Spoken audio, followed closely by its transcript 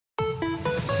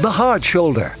The Hard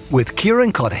Shoulder with Kieran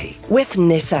with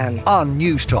Nissan on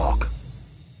News Talk.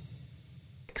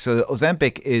 So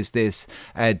Ozempic is this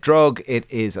drug. It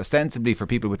is ostensibly for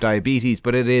people with diabetes,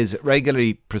 but it is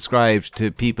regularly prescribed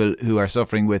to people who are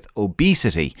suffering with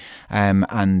obesity,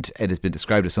 and it has been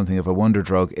described as something of a wonder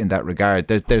drug in that regard.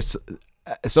 There's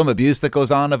some abuse that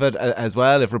goes on of it as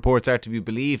well, if reports are to be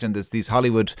believed, and there's these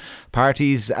Hollywood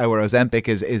parties where Ozempic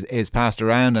is passed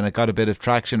around, and it got a bit of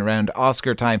traction around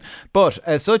Oscar time. But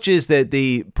such is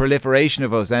the proliferation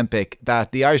of Ozempic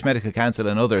that the Irish Medical Council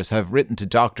and others have written to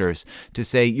doctors to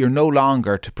say you're no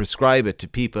longer to prescribe it to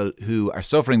people who are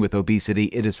suffering with obesity.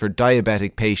 It is for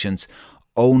diabetic patients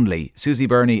only. Susie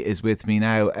Birney is with me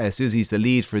now. Susie's the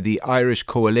lead for the Irish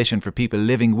Coalition for People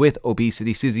Living with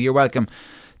Obesity. Susie, you're welcome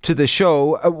to the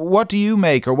show. What do you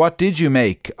make, or what did you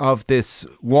make, of this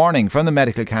warning from the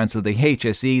Medical Council, the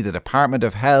HSE, the Department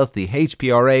of Health, the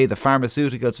HPRA, the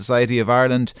Pharmaceutical Society of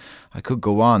Ireland? I could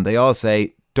go on. They all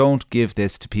say, don't give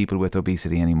this to people with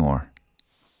obesity anymore.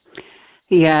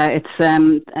 Yeah, it's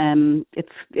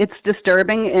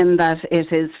disturbing in that it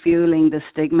is fueling the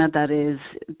stigma that is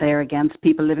there against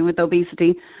people living with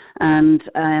obesity. And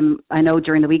I know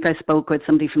during the week I spoke with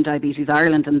somebody from Diabetes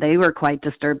Ireland, and they were quite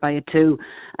disturbed by it too.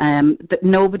 That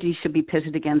nobody should be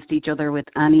pitted against each other with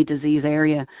any disease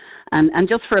area. And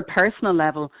just for a personal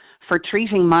level, for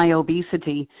treating my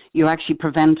obesity, you actually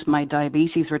prevent my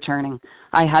diabetes returning.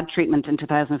 I had treatment in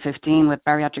 2015 with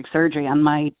bariatric surgery, and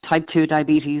my type 2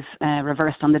 diabetes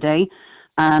reversed on the day.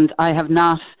 And I have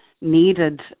not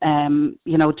needed,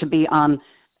 to be on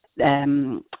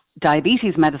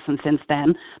diabetes medicine since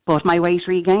then, but my weight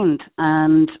regained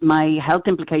and my health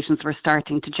implications were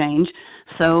starting to change.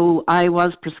 So I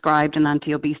was prescribed an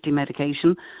anti-obesity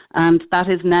medication, and that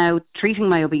is now treating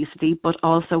my obesity but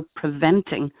also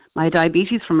preventing my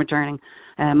diabetes from returning.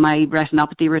 My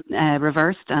retinopathy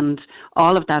reversed, and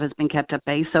all of that has been kept at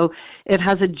bay. So it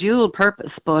has a dual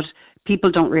purpose, but people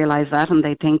don't realise that, and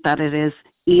they think that it is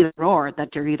either or, that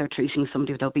you're either treating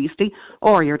somebody with obesity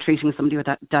or you're treating somebody with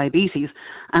diabetes.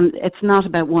 And it's not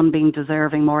about one being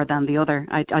deserving more than the other.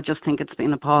 I just think it's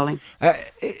been appalling.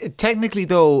 Technically,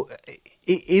 though,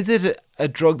 is it a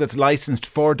drug that's licensed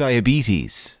for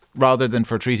diabetes rather than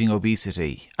for treating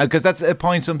obesity? Because that's a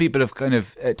point some people have kind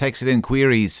of texted in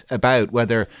queries about,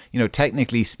 whether,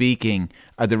 technically speaking,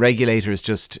 are the regulators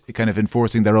just kind of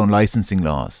enforcing their own licensing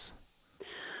laws?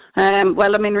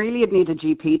 Really you'd need a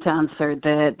GP to answer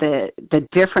the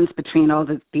difference between all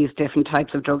these different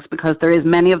types of drugs, because there is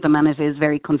many of them and it is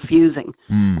very confusing.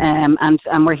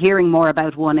 And we're hearing more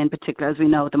about one in particular, as we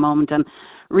know at the moment. And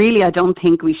really, I don't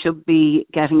think we should be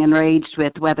getting enraged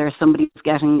with whether somebody's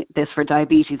getting this for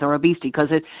diabetes or obesity, because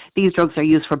these drugs are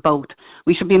used for both.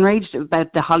 We should be enraged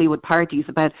about the Hollywood parties,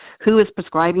 about who is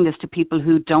prescribing this to people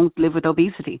who don't live with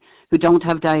obesity, who don't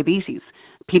have diabetes.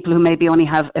 People who maybe only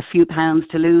have a few pounds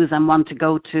to lose and want to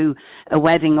go to a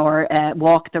wedding or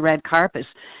walk the red carpet.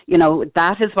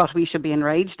 That is what we should be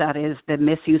enraged at, is the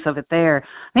misuse of it there.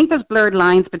 I think there's blurred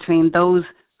lines between those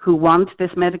who want this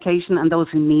medication and those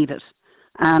who need it.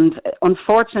 And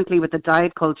unfortunately, with the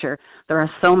diet culture, there are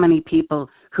so many people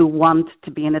who want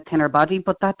to be in a thinner body,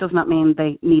 but that does not mean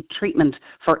they need treatment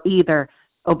for either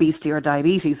obesity or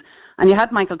diabetes. And you had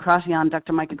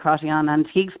Dr. Michael Crotty on, and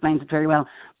he explains it very well.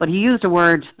 But he used a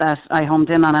word that I homed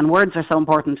in on, and words are so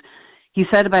important. He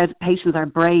said about patients are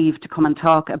brave to come and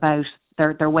talk about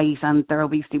their weight and their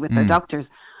obesity with their doctors.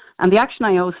 And the Action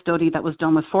IO study that was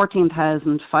done with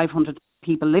 14,500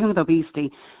 people living with obesity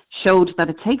showed that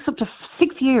it takes up to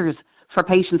 6 years for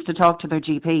patients to talk to their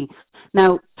GP.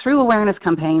 Now, through awareness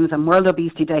campaigns and World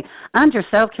Obesity Day, and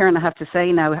yourself, Kieran, I have to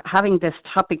say now, having this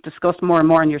topic discussed more and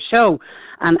more on your show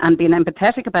and being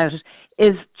empathetic about it,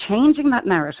 is changing that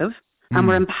narrative. And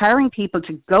we're empowering people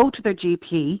to go to their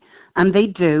GP, and they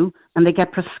do, and they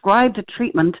get prescribed a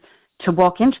treatment to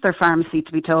walk into their pharmacy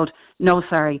to be told, no,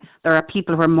 sorry, there are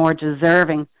people who are more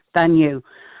deserving than you.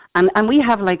 And we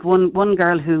have one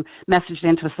girl who messaged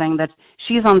into us saying that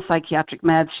she's on psychiatric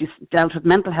meds, she's dealt with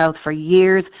mental health for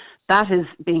years, that is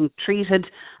being treated,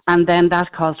 and then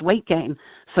that caused weight gain.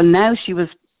 So now she was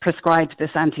prescribed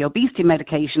this anti-obesity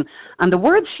medication, and the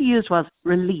word she used was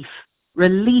relief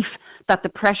that the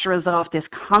pressure is off this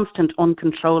constant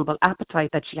uncontrollable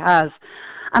appetite that she has.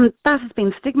 And that has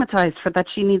been stigmatized for that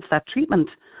she needs that treatment.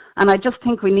 And I just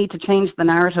think we need to change the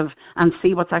narrative and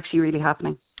see what's actually really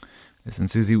happening. Listen,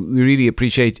 Susie, we really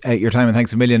appreciate your time, and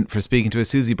thanks a million for speaking to us.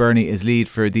 Susie Birney is lead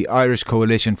for the Irish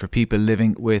Coalition for People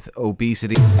Living with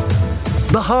Obesity.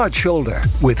 The Hard Shoulder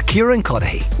with Kieran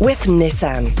with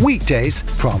Nissan. Weekdays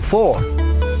from 4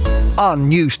 on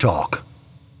News Talk.